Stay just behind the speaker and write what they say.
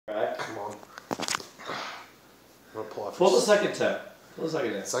Pull the second toe. Pull the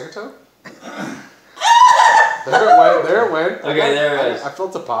second toe. Second toe? There it went. Okay, there it is. I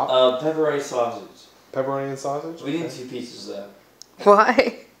felt a pop. Pepperoni sausage. Pepperoni and sausage? We need 2 pieces though.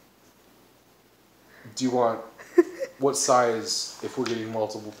 Why? Do you want... What size, if we're getting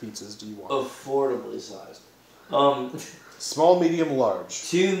multiple pizzas, do you want? Affordably sized. Small, medium, large.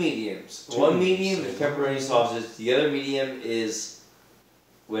 2 mediums. 1 medium is pepperoni sausage. The other medium is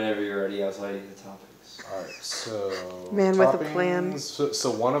whenever you're ready. I'll tell you the toppings. Alright, so... Man with a plan.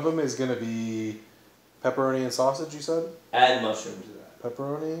 So one of them is going to be pepperoni and sausage, you said? Add mushroom to that.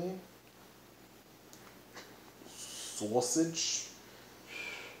 Pepperoni. Sausage.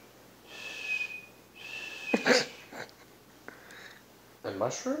 And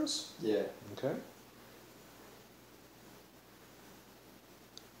mushrooms? Yeah. Okay.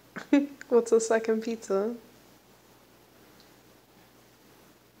 What's the second pizza?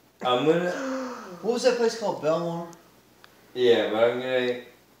 I'm gonna... What was that place called? Belmore? Yeah, but I'm gonna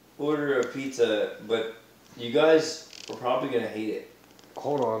order a pizza, but you guys are probably gonna hate it.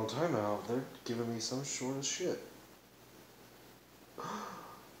 Hold on, time out. They're giving me some short as shit. 12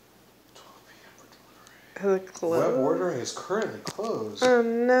 p.m. for delivery. The clothes? Web ordering is currently closed. Oh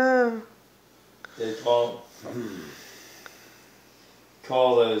no. They call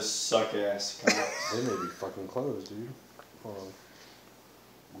those suck ass cops. They may be fucking closed, dude. Hold on.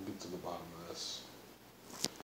 We'll get to the bottom of this.